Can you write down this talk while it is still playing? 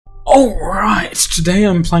Alright, today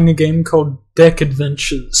I'm playing a game called Deck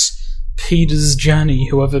Adventures. Peter's Journey,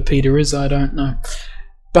 whoever Peter is, I don't know.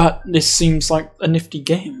 But this seems like a nifty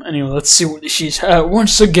game. Anyway, let's see what this is.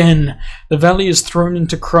 Once again, the valley is thrown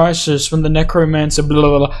into crisis when the necromancer,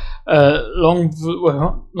 long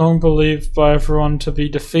believed by everyone to be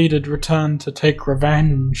defeated, returned to take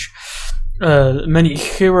revenge. Many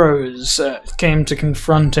heroes came to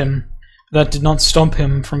confront him. That did not stop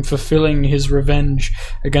him from fulfilling his revenge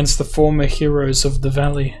against the former heroes of the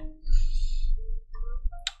valley.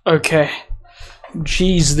 Okay.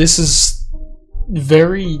 Jeez, this is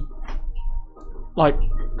very, like,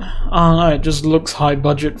 I don't know, it just looks high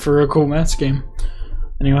budget for a cool maths game.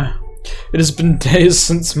 Anyway, it has been days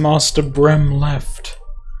since Master Brem left.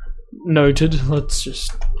 Noted. Let's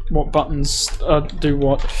just, what buttons do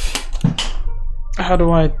what? How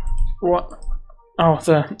do I, what? Oh,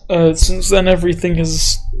 there. Since then everything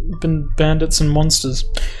has been bandits and monsters.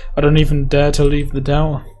 I don't even dare to leave the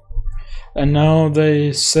tower. And now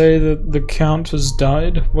they say that the Count has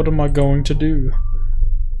died. What am I going to do?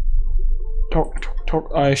 Tock, tock,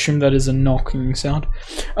 tock. I assume that is a knocking sound.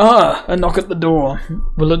 Ah! A knock at the door.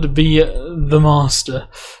 Will it be the Master?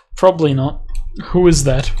 Probably not. Who is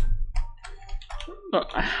that?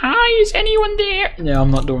 Hi, is anyone there? Yeah,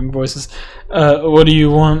 I'm not doing voices. What do you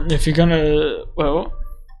want? If you're gonna... well...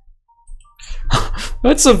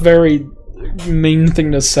 that's a very mean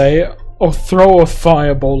thing to say. I'll throw a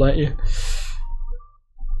fireball at you.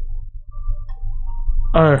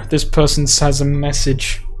 Oh, this person has a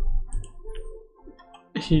message.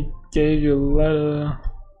 He gave you a letter...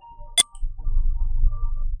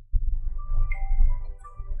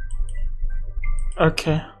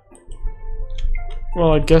 okay.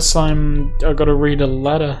 Well, I guess I gotta read a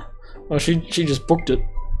letter. Well, she just booked it.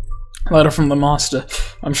 Letter from the Master.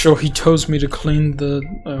 I'm sure he tells me to clean the...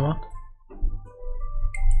 oh, what?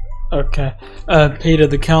 Okay. Peter,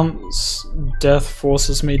 the Count's death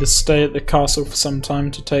forces me to stay at the castle for some time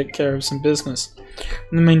to take care of some business.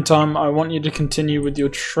 In the meantime, I want you to continue with your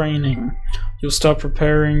training. You'll start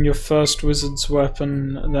preparing your first wizard's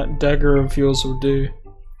weapon. That dagger of yours will do.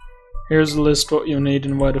 Here's a list what you'll need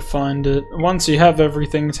and where to find it. Once you have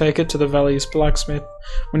everything, take it to the valley's blacksmith.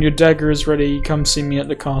 When your dagger is ready, come see me at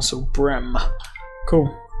the castle Brem.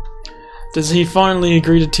 Cool. Does he finally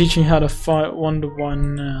agree to teaching how to fight? Wonder why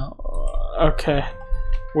now. Okay.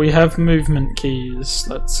 We have movement keys.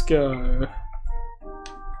 Let's go.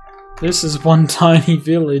 This is one tiny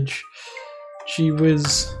village. Gee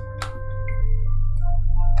whiz.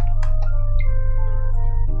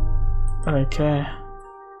 Okay.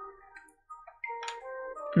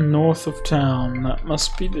 North of town, that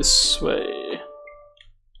must be this way.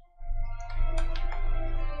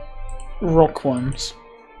 Rockworms.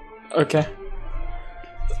 Okay.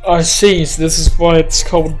 I see, so this is why it's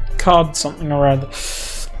called card something or other.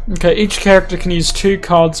 Okay, each character can use 2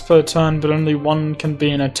 cards per turn, but only one can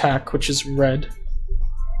be an attack, which is red.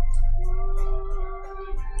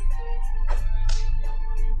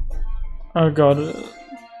 Oh god.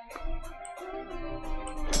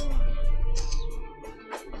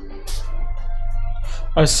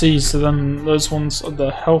 I see, so then those ones are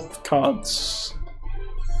the health cards.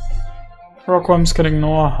 Rockworms can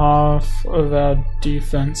ignore half of our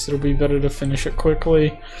defense. It'll be better to finish it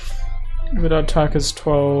quickly. But our attack is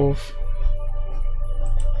 12.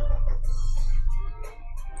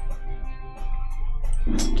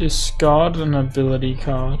 Discard an ability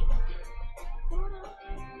card.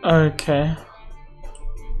 Okay.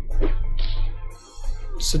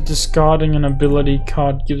 So discarding an ability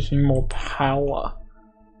card gives me more power.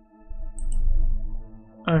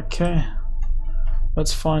 Okay,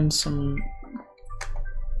 let's find some...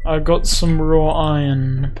 I got some raw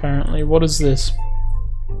iron, apparently. What is this?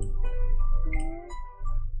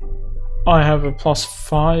 I have a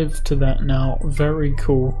 +5 to that now. Very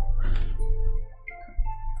cool.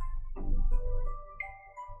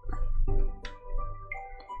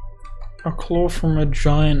 A claw from a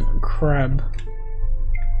giant crab.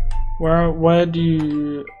 Where do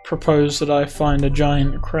you propose that I find a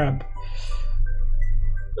giant crab?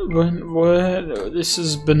 Where? This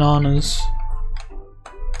is bananas.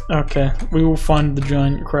 Okay, we will find the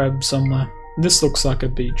giant crab somewhere. This looks like a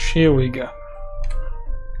beach. Here we go.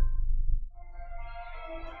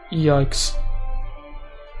 Yikes.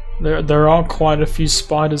 There are quite a few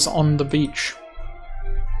spiders on the beach.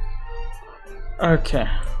 Okay.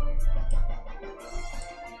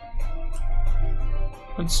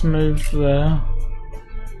 Let's move there.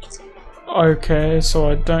 Okay, so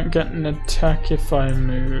I don't get an attack if I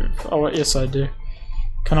move. Oh, yes I do.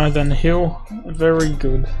 Can I then heal? Very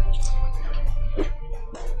good.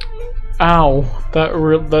 Ow,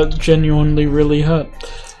 that genuinely really hurt.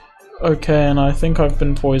 Okay, and I think I've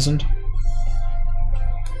been poisoned.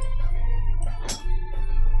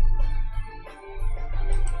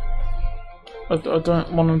 I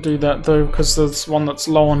don't want to do that though, because there's one that's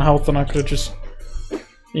low on health and I could have just...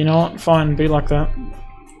 You know what? Fine, be like that.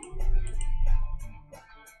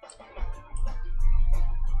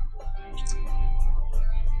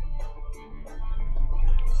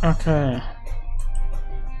 Okay.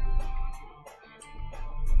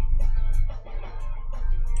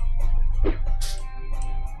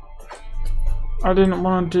 I didn't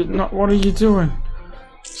want to do... No, what are you doing?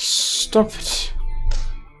 Stop it.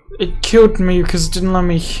 It killed me because it didn't let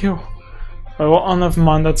me heal. Oh, never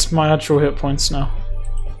mind, that's my actual hit points now.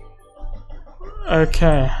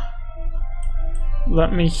 Okay.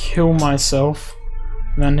 Let me heal myself.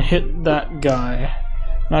 And then hit that guy.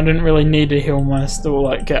 And I didn't really need to heal myself,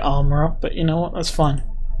 like get armor up, but you know what, that's fine.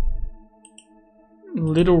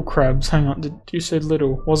 Little crabs, hang on, did you say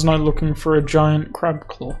little? Wasn't I looking for a giant crab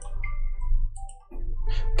claw?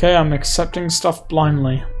 Okay, I'm accepting stuff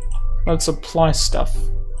blindly. Let's apply stuff.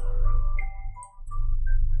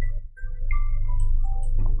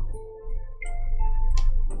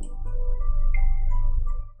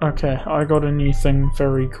 Okay, I got a new thing,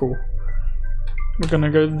 very cool. We're gonna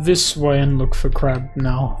go this way and look for crab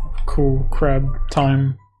now. Cool, crab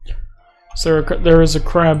time. There is a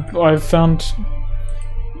crab. I've found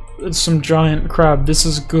some giant crab. This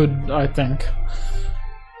is good, I think.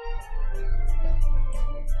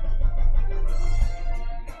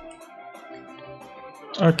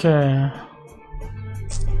 Okay.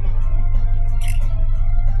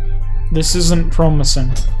 This isn't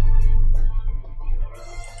promising.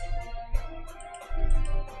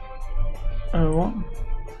 Oh, what?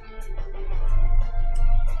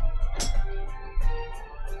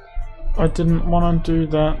 I didn't want to do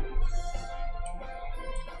that.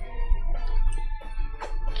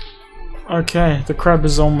 Okay, the crab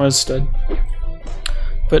is almost dead.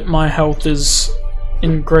 But my health is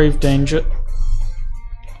in grave danger.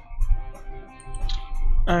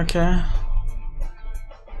 Okay.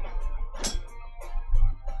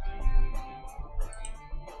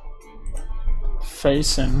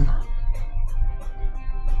 Facing.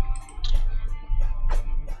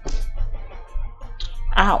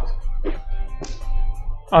 Ow!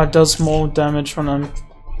 Oh, it does more damage when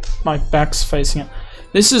my back's facing it.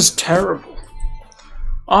 This is terrible.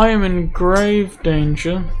 I am in grave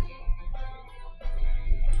danger.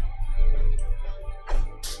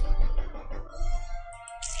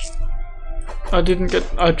 I didn't get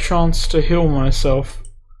a chance to heal myself.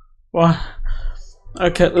 Why?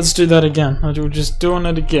 Okay, let's do that again. We're just doing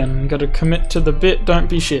it again. Gotta commit to the bit, don't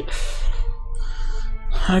be shit.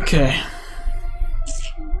 Okay.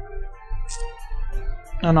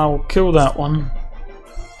 And I'll kill that one.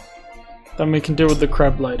 Then we can deal with the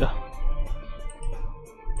crab later.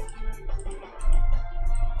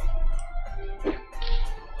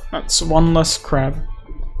 That's one less crab.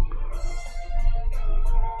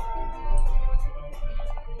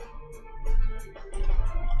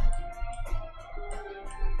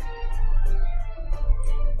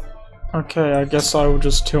 Okay, I guess I will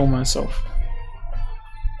just heal myself.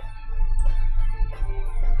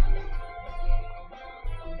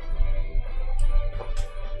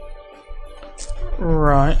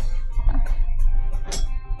 Right.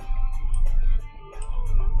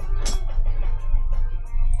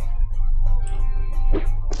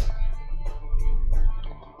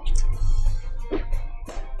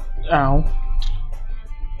 Ow.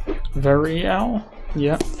 Very ow?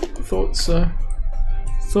 Yep, thought so.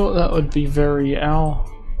 Thought that would be very ow.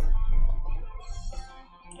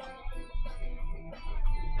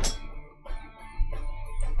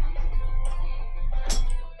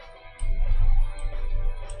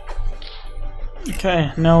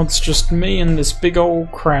 Okay, now it's just me and this big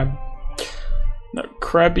old crab. That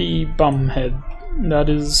crabby bumhead. That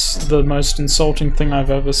is the most insulting thing I've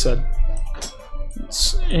ever said.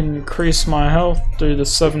 Let's increase my health, do the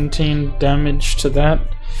 17 damage to that.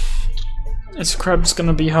 This crab's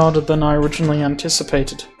gonna be harder than I originally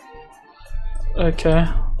anticipated. Okay,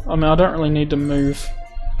 I mean I don't really need to move.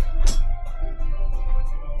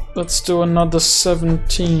 Let's do another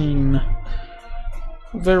 17.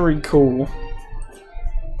 Very cool.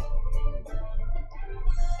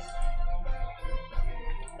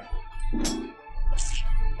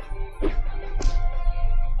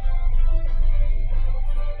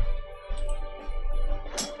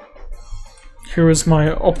 Here is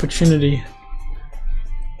my opportunity.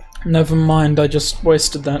 Never mind, I just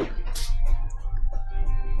wasted that.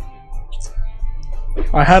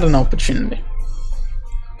 I had an opportunity.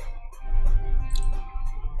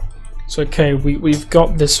 It's okay, we've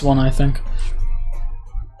got this one, I think.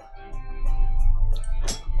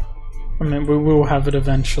 I mean, we will have it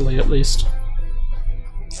eventually, at least.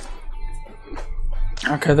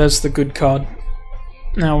 Okay, there's the good card.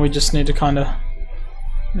 Now we just need to kind of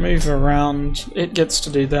move around. It gets to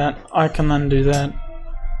do that. I can then do that.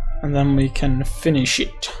 And then we can finish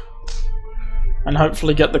it. And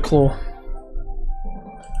hopefully get the claw.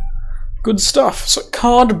 Good stuff. So,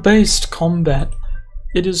 card-based combat.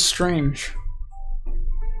 It is strange.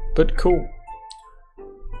 But cool.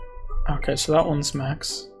 Okay, so that one's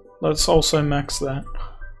max. Let's also max that.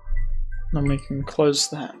 Then we can close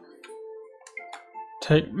that.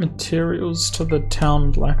 Take materials to the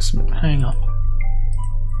town blacksmith. Hang on.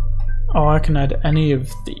 Oh, I can add any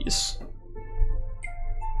of these.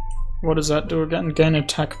 What does that do again? Gain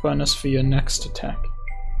attack bonus for your next attack.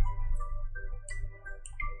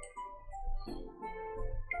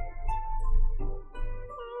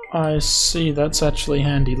 I see, that's actually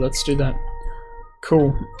handy. Let's do that.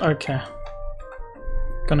 Cool, okay.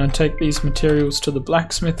 Gonna take these materials to the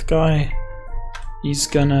blacksmith guy. He's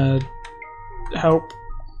gonna help.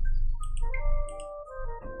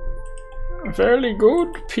 Very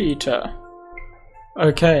good, Peter.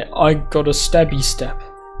 Okay, I got a stabby step.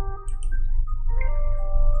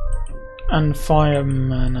 And fire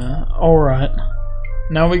mana. Alright.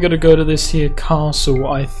 Now we gotta go to this here castle,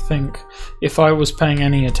 I think. If I was paying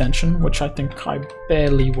any attention, which I think I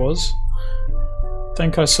barely was. I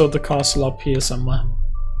think I saw the castle up here somewhere.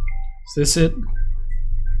 Is this it?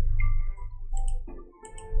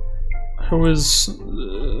 Who is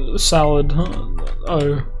Salad?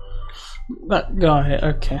 Oh, that guy,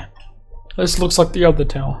 okay. This looks like the other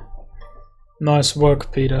tower. Nice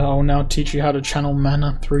work, Peter. I'll now teach you how to channel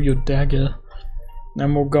mana through your dagger.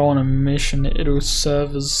 Then we'll go on a mission. It'll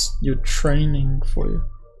serve as your training for you.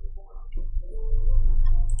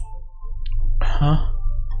 Huh?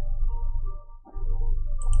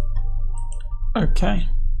 Okay.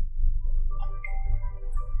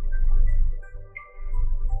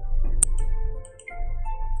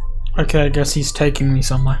 Okay, I guess he's taking me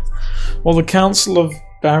somewhere. While the Council of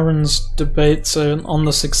Barons debates on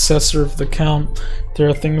the successor of the Count, there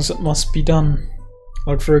are things that must be done.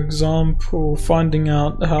 Like, for example, finding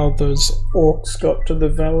out how those orcs got to the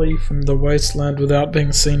valley from the wasteland without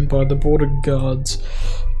being seen by the border guards.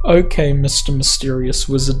 Okay, Mr. Mysterious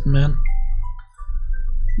Wizard Man.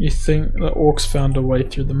 You think the orcs found a way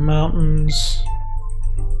through the mountains?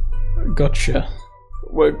 Gotcha.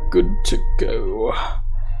 We're good to go.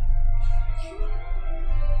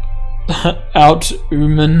 Out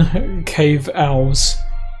Ooman Cave Owls.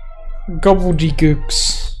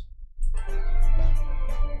 Gobbledygooks.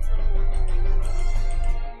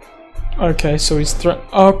 Okay, so he's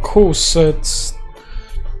oh, cool, so it's...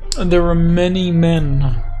 There are many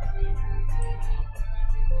men.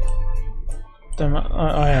 Damn it,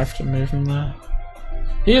 I have to move him there.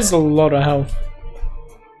 He has a lot of health.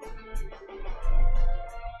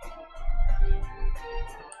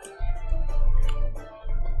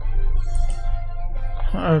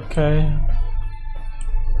 Okay.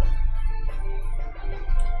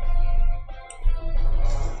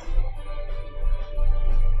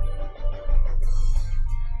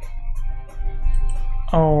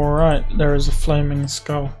 Alright, there is a flaming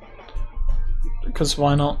skull. Because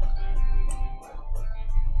why not?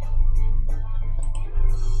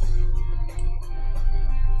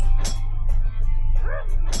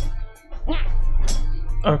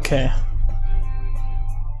 Okay.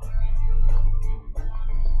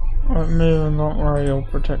 Maybe don't worry, I'll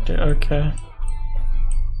protect it. Okay.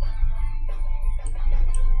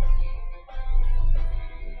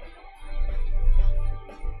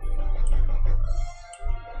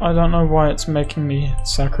 I don't know why it's making me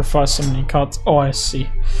sacrifice so many cards. Oh, I see.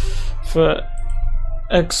 For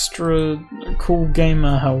extra cool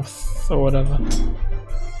gamer health or whatever.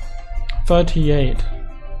 38.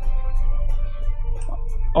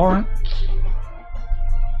 Alright.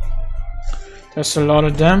 That's a lot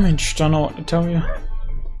of damage, don't know what to tell you.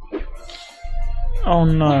 Oh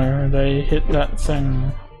no, they hit that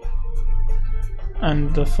thing.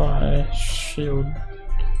 And the fire shield.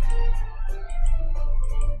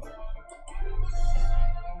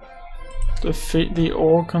 Defeat the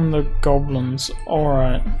orc and the goblins.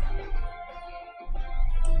 Alright.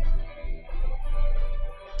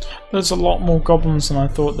 There's a lot more goblins than I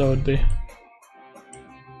thought there would be.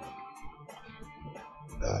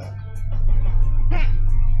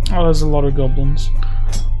 Oh, there's a lot of goblins.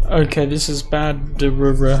 Okay, this is bad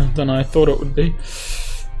than I thought it would be.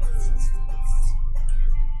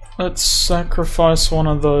 Let's sacrifice one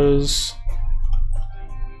of those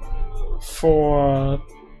for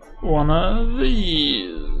one of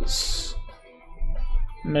these.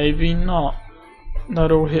 Maybe not.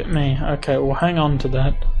 That'll hit me. Okay, we'll hang on to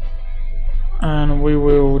that. And we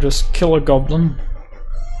will just kill a goblin.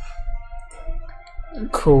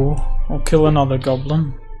 Cool. We'll kill another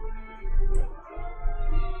goblin.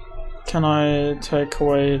 Can I take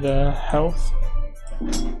away their health?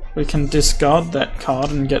 We can discard that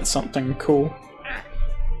card and get something cool.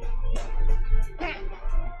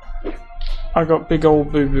 I got big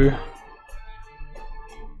old boo-boo.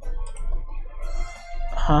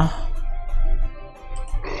 Huh?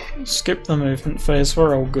 Skip the movement phase,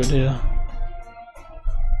 we're all good here.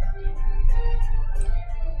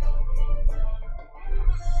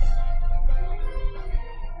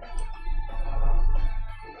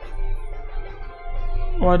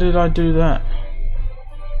 Why did I do that?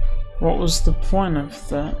 What was the point of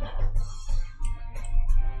that?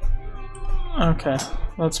 Okay,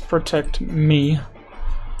 let's protect me.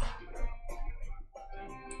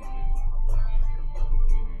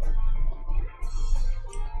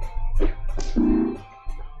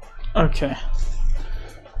 Okay.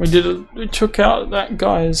 We did it. We took out that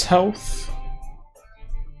guy's health.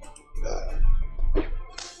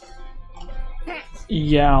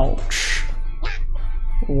 Youch.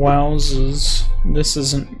 Wowzers. This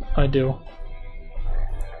isn't ideal.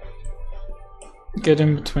 Get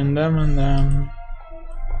in between them and them.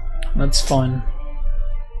 That's fine.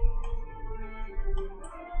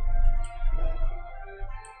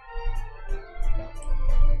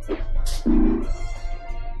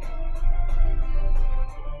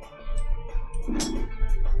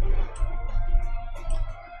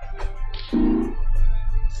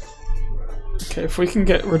 Okay, if we can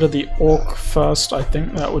get rid of the orc first, I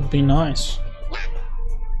think that would be nice.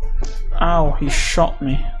 Ow, he shot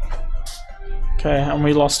me. Okay, and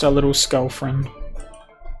we lost our little skull friend.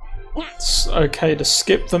 It's okay to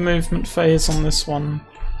skip the movement phase on this one.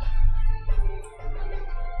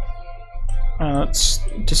 Let's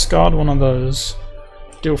discard one of those.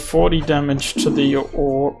 Deal 40 damage to the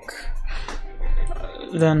orc.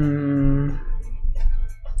 Then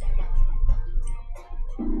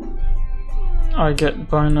I get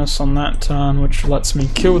bonus on that turn, which lets me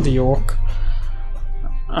kill the orc.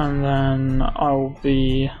 And then I'll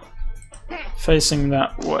be facing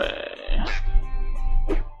that way.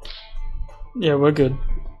 Yeah, we're good.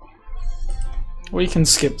 We can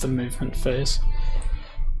skip the movement phase.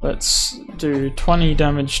 Let's do 20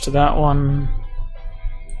 damage to that one.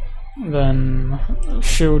 Then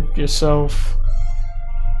shield yourself.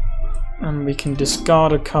 And we can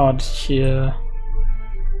discard a card here.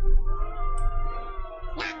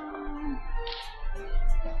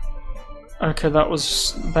 Okay, that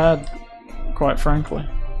was bad, quite frankly.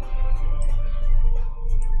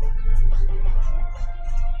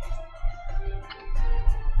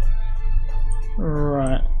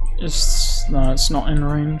 Right, no, it's not in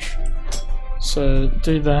range. So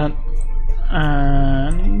do that,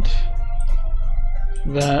 and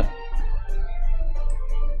that.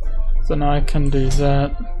 Then I can do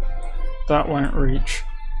that. That won't reach.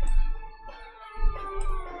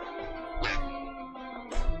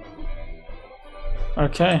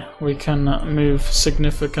 Okay, we can move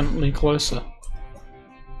significantly closer.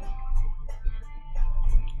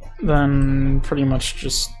 Then pretty much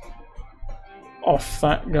just off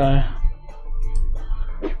that guy.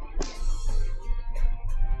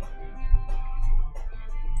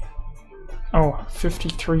 Oh,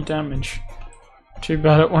 53 damage. Too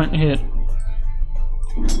bad it won't hit.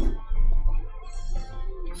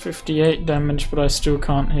 58 damage, but I still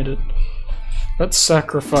can't hit it. Let's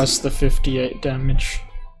sacrifice the 58 damage.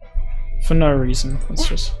 For no reason. Let's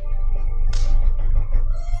just...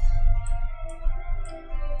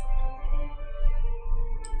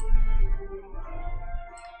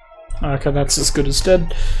 Okay, that's as good as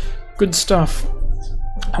dead. Good stuff.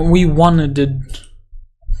 We wanted.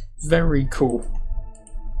 Very cool.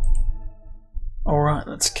 Alright,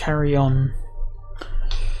 let's carry on.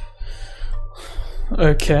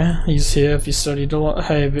 Okay, he's here. Have you studied a lot?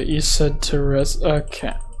 Hey, but you said to rest.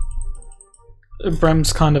 Okay.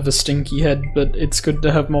 Brem's kind of a stinky head, but it's good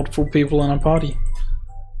to have multiple people in a party.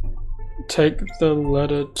 Take the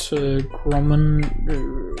letter to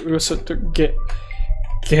Grommen. Was it to get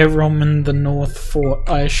Geromen the North Fort?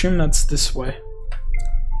 I assume that's this way.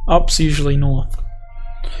 Up's usually north.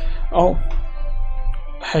 Oh.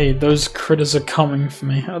 Hey, those critters are coming for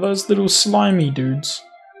me. Are those little slimy dudes?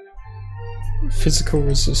 Physical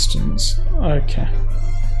resistance. Okay.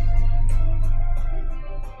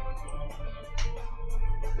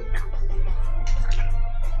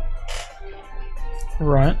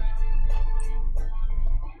 Right.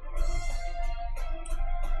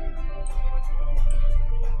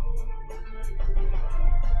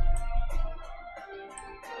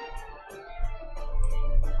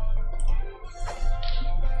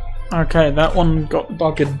 Okay, that one got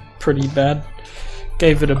buggered pretty bad.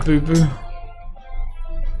 Gave it a boo-boo.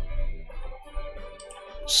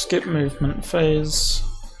 Skip movement phase.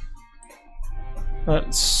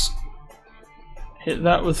 Let's hit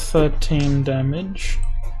that with 13 damage.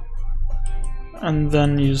 And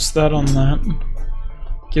then use that on that.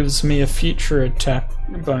 Gives me a future attack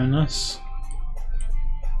bonus.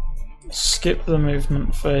 Skip the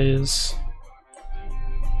movement phase.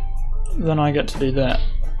 Then I get to do that.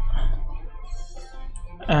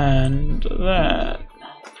 And that.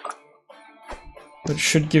 Which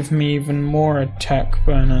should give me even more attack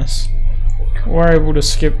bonus. We're able to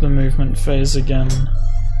skip the movement phase again.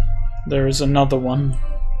 There is another one.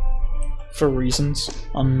 For reasons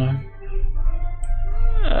unknown.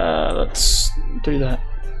 Let's do that.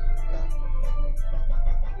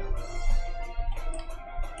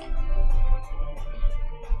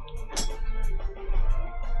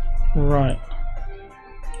 Right.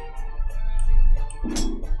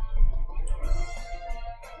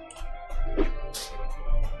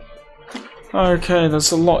 Okay,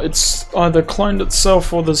 there's a lot. It's either cloned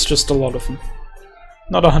itself or there's just a lot of them.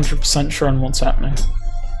 Not 100% sure on what's happening.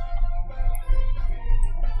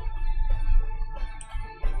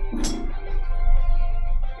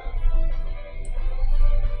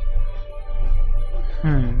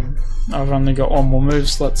 I've only got one more move,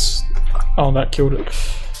 so let's... Oh, that killed it.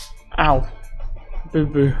 Ow.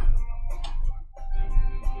 Boo-boo.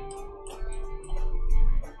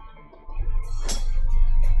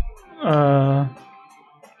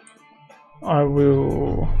 I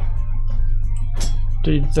will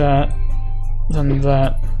do that, then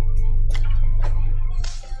that.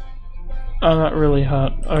 Oh, that really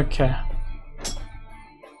hurt. Okay.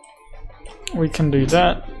 We can do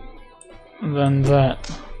that, then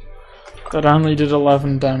that. That only did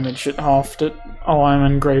 11 damage, it halved it. Oh, I'm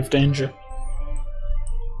in grave danger.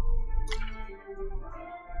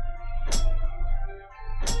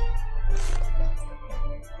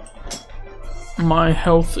 My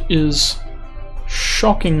health is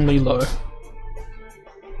shockingly low.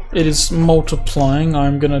 It is multiplying.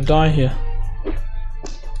 I'm gonna die here.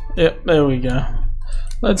 Yep, there we go.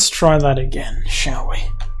 Let's try that again, shall we?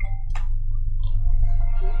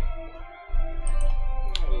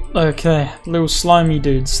 Okay, little slimy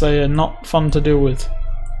dudes. They are not fun to deal with.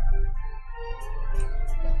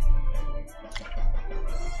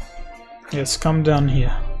 Yes, come down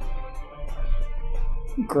here.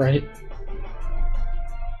 Great.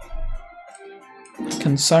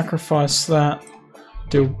 Can sacrifice that,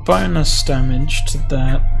 deal bonus damage to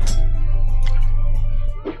that.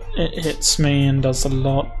 It hits me and does a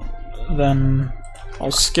lot. Then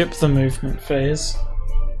I'll skip the movement phase.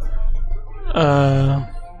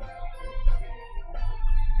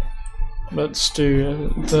 Let's do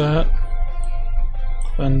that.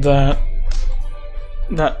 Then that.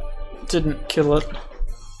 That didn't kill it.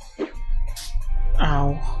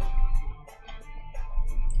 Ow.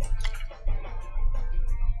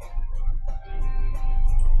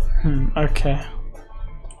 Okay.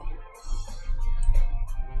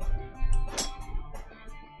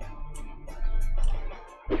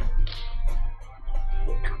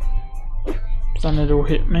 Then it'll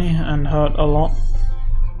hit me and hurt a lot.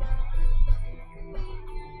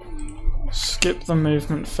 Skip the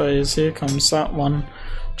movement phase, here comes that one,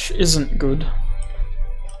 which isn't good.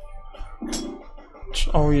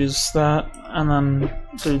 I'll use that, and then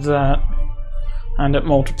do that. And it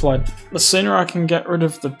multiplied. The sooner I can get rid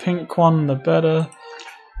of the pink one, the better.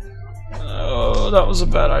 Oh, that was a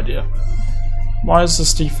bad idea. Why is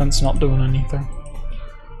this defense not doing anything?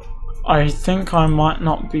 I think I might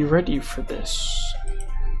not be ready for this.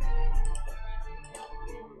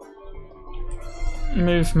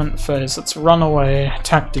 Movement phase. Let's run away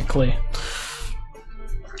tactically.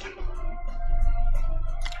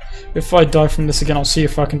 If I die from this again, I'll see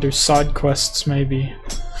if I can do side quests, maybe.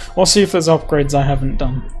 I'll see if there's upgrades I haven't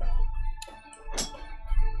done.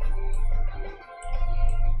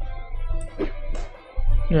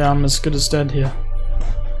 Yeah, I'm as good as dead here.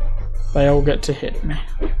 They all get to hit me.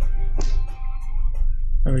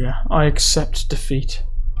 There we go. I accept defeat.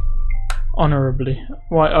 Honorably.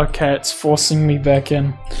 Why, okay, it's forcing me back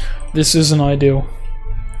in. This isn't ideal.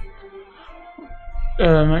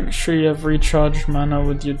 Make sure you have recharged mana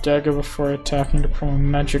with your dagger before attacking to perform a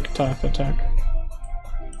magic type attack.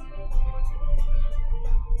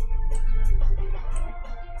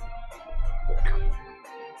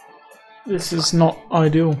 This is not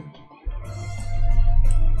ideal.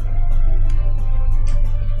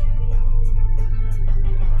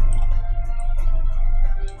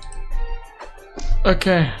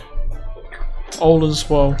 Okay. All is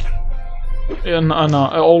well.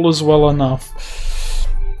 All is well enough.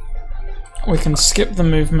 We can skip the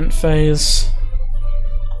movement phase.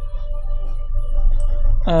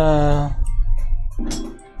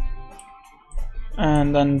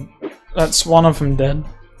 And then that's one of them dead.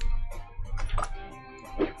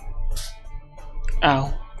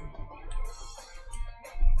 Ow.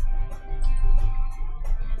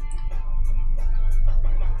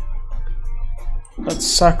 Let's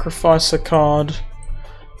sacrifice a card.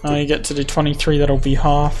 Now you get to do 23, that'll be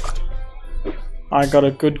halved. I got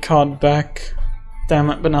a good card back.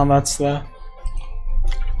 Damn it, but now that's there.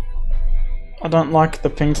 I don't like the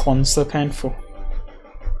pink ones, they're painful.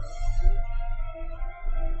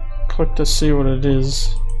 Click to see what it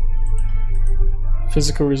is.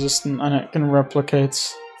 Physical resistant, and it can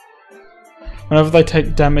replicate. Whenever they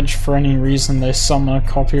take damage for any reason, they summon a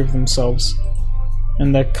copy of themselves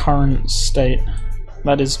in their current state.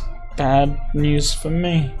 That is bad news for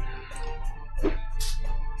me.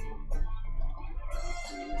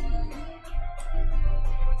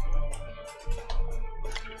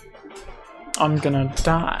 I'm gonna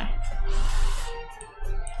die.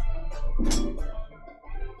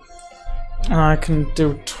 And I can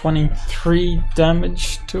do 23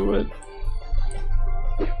 damage to it.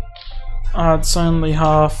 Oh, it's only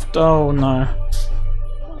halved. Oh no.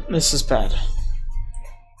 This is bad.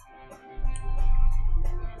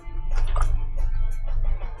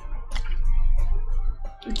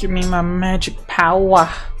 Give me my magic power.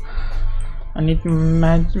 I need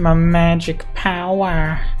my magic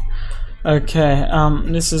power. Okay,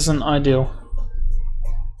 this isn't ideal.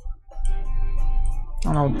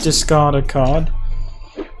 And I'll discard a card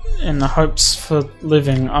in the hopes for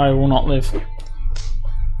living. I will not live.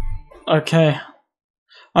 Okay.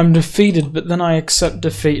 I'm defeated, but then I accept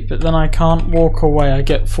defeat, but then I can't walk away. I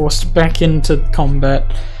get forced back into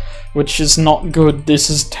combat, which is not good. This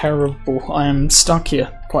is terrible. I am stuck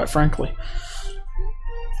here, quite frankly.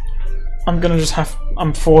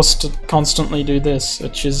 I'm forced to constantly do this,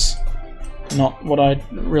 which is not what I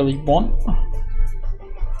really want.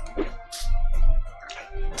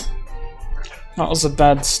 That was a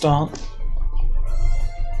bad start.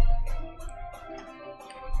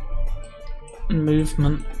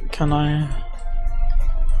 Movement, can I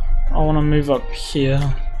want to move up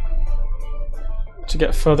here to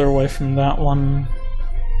get further away from that one.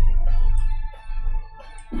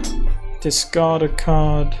 Discard a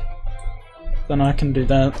card, then I can do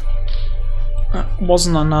that. That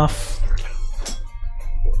wasn't enough.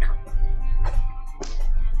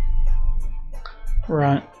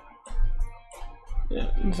 Right. Yeah,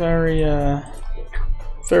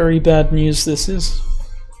 very bad news this is.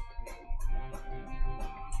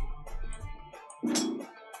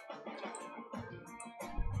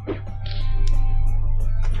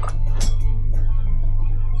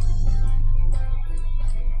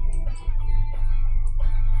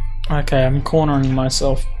 Okay, I'm cornering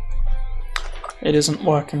myself. It isn't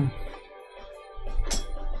working.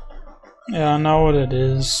 Yeah, I know what it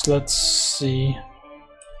is. Let's see.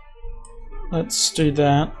 Let's do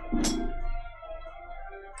that.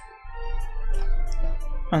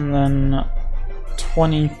 And then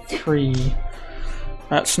 23.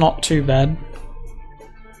 That's not too bad.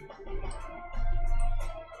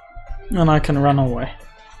 And I can run away.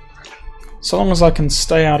 So long as I can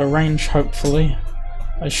stay out of range, hopefully,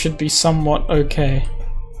 I should be somewhat okay.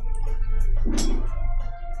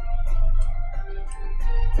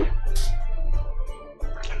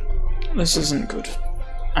 This isn't good.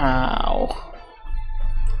 Ow.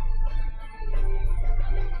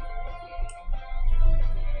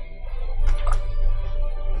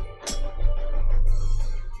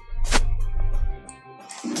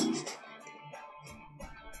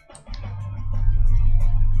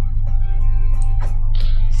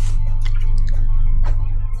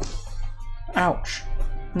 Ouch.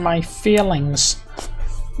 My feelings.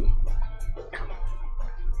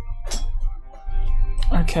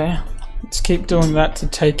 Okay, let's keep doing that to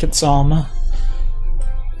take its armor.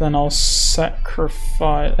 Then I'll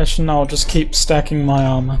sacrifice... Actually, no, I'll just keep stacking my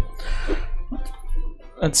armor.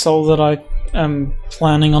 That's all that I am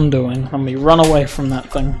planning on doing. Let me run away from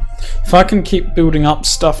that thing. If I can keep building up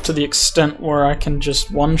stuff to the extent where I can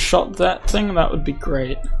just one-shot that thing, that would be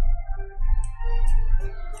great.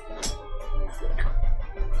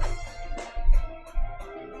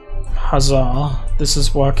 Huzzah, this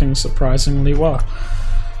is working surprisingly well.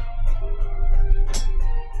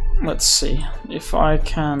 Let's see, if I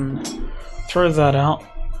can throw that out,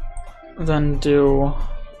 then do...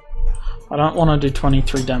 I don't want to do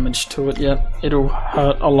 23 damage to it yet, it'll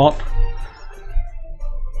hurt a lot.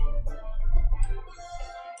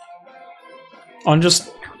 I'm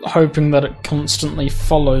just hoping that it constantly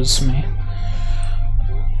follows me,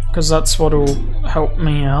 because that's what'll help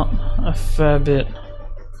me out a fair bit.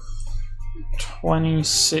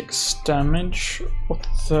 26 damage or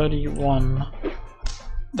 31.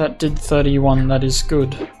 That did 31, that is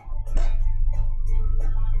good.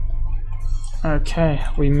 Okay,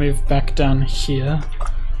 we move back down here.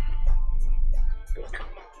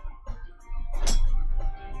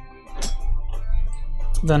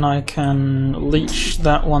 Then I can leech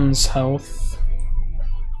that one's health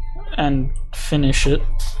and finish it.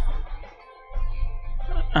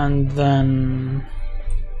 And then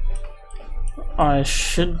I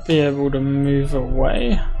should be able to move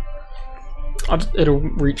away. It'll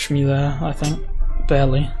reach me there, I think.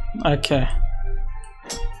 Barely. Okay.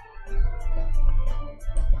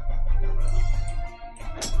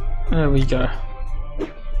 There we go.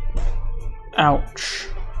 Ouch.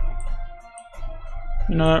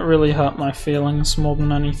 You know, that really hurt my feelings more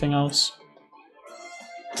than anything else.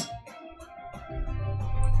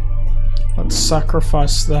 Let's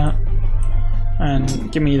sacrifice that.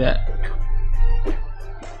 And give me that.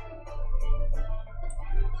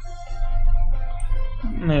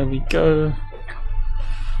 There we go.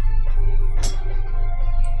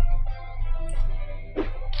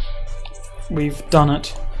 We've done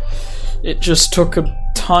it. It just took a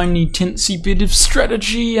tiny tinsy bit of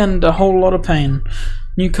strategy and a whole lot of pain.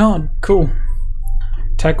 New card, cool.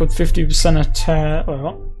 Attack with 50% attack,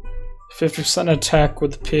 well, 50% attack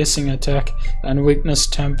with piercing attack and weakness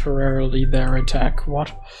temporarily their attack.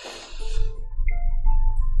 What?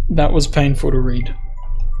 That was painful to read.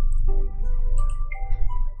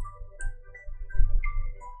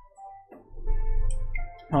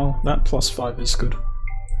 Oh, that +5 is good.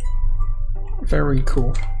 Very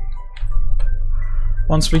cool.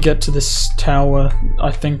 Once we get to this tower,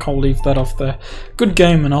 I think I'll leave that off there. Good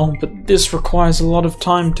game and all, but this requires a lot of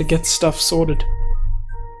time to get stuff sorted.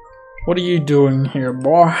 What are you doing here,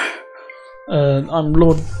 boy? I'm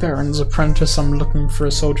Lord Baron's apprentice. I'm looking for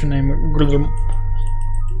a soldier named Grilum.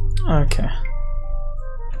 Okay.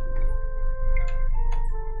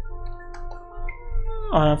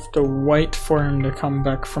 I have to wait for him to come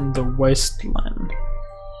back from the wasteland.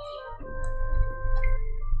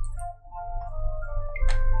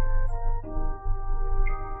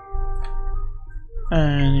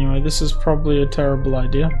 Anyway, this is probably a terrible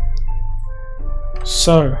idea.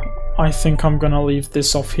 So, I think I'm gonna leave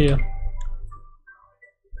this off here.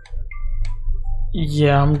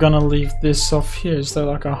 Yeah, I'm gonna leave this off here. Is there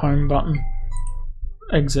like a home button?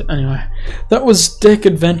 Exit. Anyway, that was Deck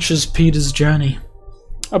Adventures Peter's Journey.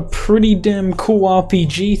 A pretty damn cool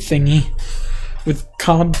RPG thingy with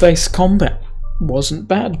card-based combat. Wasn't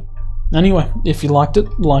bad. Anyway, if you liked it,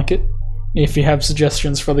 like it. If you have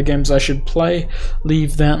suggestions for the games I should play,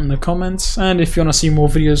 leave that in the comments. And if you want to see more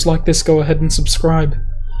videos like this, go ahead and subscribe.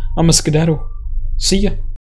 I'm a skedaddle. See ya.